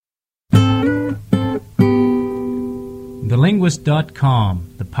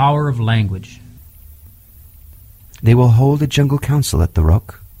TheLinguist.com, the power of language. They will hold a jungle council at the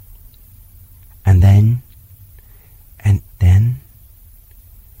rock. And then...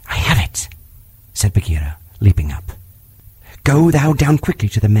 I have it, said Bagheera, leaping up. Go thou down quickly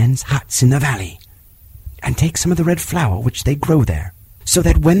to the men's huts in the valley, and take some of the red flower which they grow there, so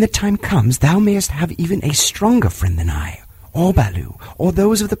that when the time comes thou mayest have even a stronger friend than I, or Baloo, or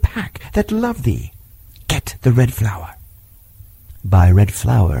those of the pack that love thee. Get the red flower. By red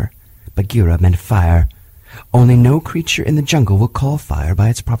flower, Bagheera meant fire. Only no creature in the jungle will call fire by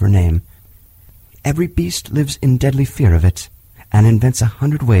its proper name. Every beast lives in deadly fear of it, and invents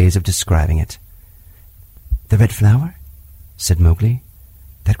 100 ways of describing it. The red flower, said Mowgli,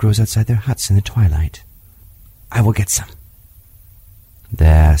 that grows outside their huts in the twilight. I will get some.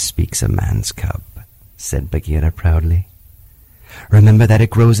 There speaks a man's cub, said Bagheera proudly. Remember that it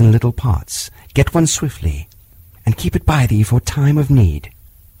grows in little pots. Get one swiftly, and keep it by thee for time of need.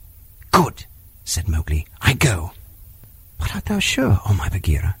 Good, said Mowgli. I go. But art thou sure, O my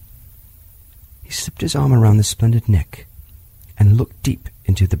Bagheera? He slipped his arm around the splendid neck and looked deep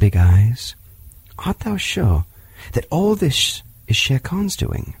into the big eyes. Art thou sure that all this is Shere Khan's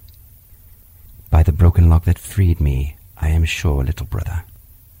doing? By the broken lock that freed me, I am sure, little brother.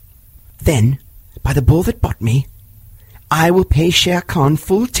 Then, by the bull that bought me, I will pay Shere Khan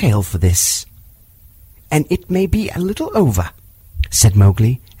full tale for this. And it may be a little over, said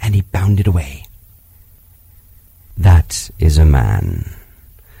Mowgli, and he bounded away. That is a man.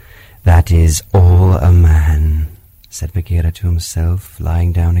 That is all a man, said Bagheera to himself,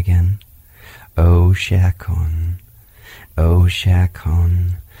 lying down again. O Shere Khan, O Shere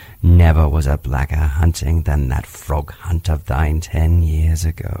Khan, never was a blacker hunting than that frog hunt of thine 10 years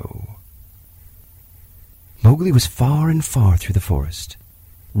ago. Mowgli was far and far through the forest,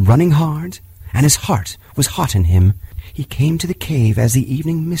 running hard, and his heart was hot in him. He came to the cave as the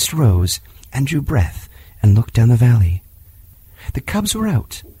evening mist rose, and drew breath, and looked down the valley. The cubs were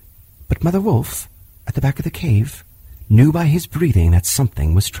out, but Mother Wolf, at the back of the cave, knew by his breathing that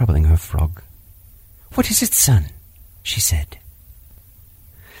something was troubling her frog. "What is it, son?" she said.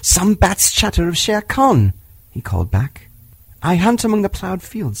 "Some bats chatter of Shere Khan," he called back. "I hunt among the ploughed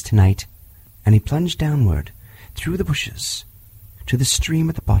fields tonight." And he plunged downward, through the bushes, to the stream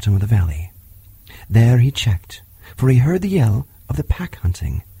at the bottom of the valley. There he checked, for he heard the yell of the pack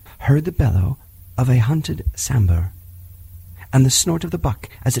hunting, heard the bellow of a hunted sambar, and the snort of the buck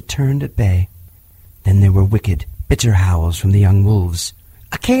as it turned at bay. Then there were wicked, bitter howls from the young wolves.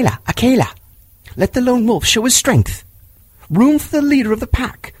 "Akela! Akela! Let the lone wolf show his strength! Room for the leader of the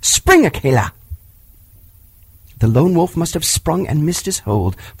pack! Spring, Akela!" The lone wolf must have sprung and missed his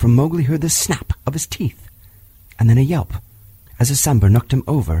hold, for Mowgli heard the snap of his teeth, and then a yelp, as a sambar knocked him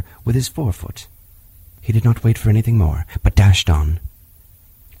over with his forefoot. He did not wait for anything more, but dashed on,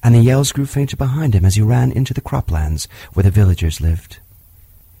 and the yells grew fainter behind him as he ran into the croplands where the villagers lived.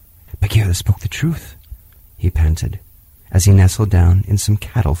 "Bagheera spoke the truth," he panted, as he nestled down in some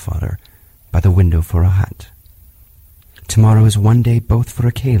cattle fodder by the window for a hut. "Tomorrow is one day both for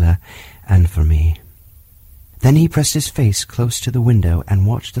Akela and for me." Then he pressed his face close to the window and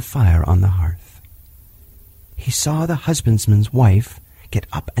watched the fire on the hearth. He saw the husbandman's wife get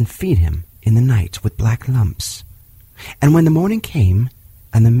up and feed him in the night with black lumps. And when the morning came,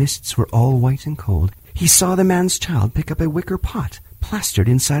 and the mists were all white and cold, he saw the man's child pick up a wicker pot plastered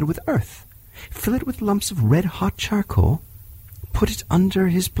inside with earth, fill it with lumps of red-hot charcoal, put it under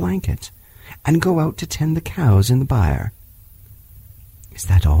his blanket, and go out to tend the cows in the byre. "Is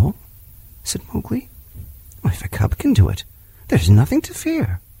that all?" said Mowgli. "Well, if a cub can do it, there's nothing to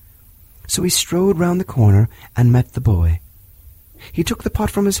fear." So he strode round the corner and met the boy. He took the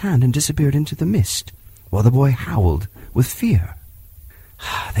pot from his hand and disappeared into the mist, while the boy howled with fear.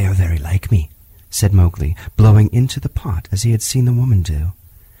 "They are very like me," said Mowgli, blowing into the pot as he had seen the woman do.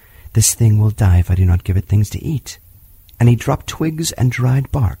 "This thing will die if I do not give it things to eat." And he dropped twigs and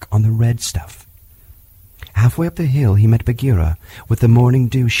dried bark on the red stuff. Halfway up the hill he met Bagheera, with the morning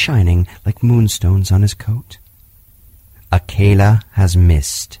dew shining like moonstones on his coat. "Akela has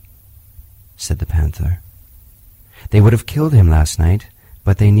missed," said the panther. "They would have killed him last night,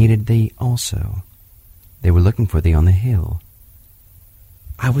 but they needed thee also. They were looking for thee on the hill."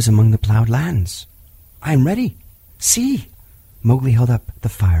 "I was among the ploughed lands. I am ready. See!" Mowgli held up the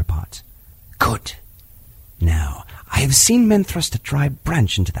fire-pot. "Good. Now, I have seen men thrust a dry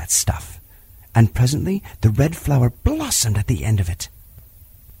branch into that stuff, and presently the red flower blossomed at the end of it.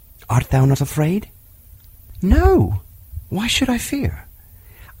 Art thou not afraid?" "No. Why should I fear?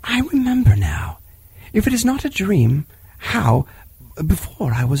 I remember now, if it is not a dream, how,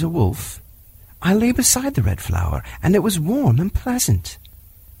 before I was a wolf, I lay beside the red flower, and it was warm and pleasant.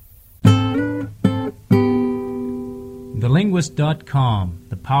 TheLinguist.com,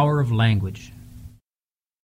 The Power of Language.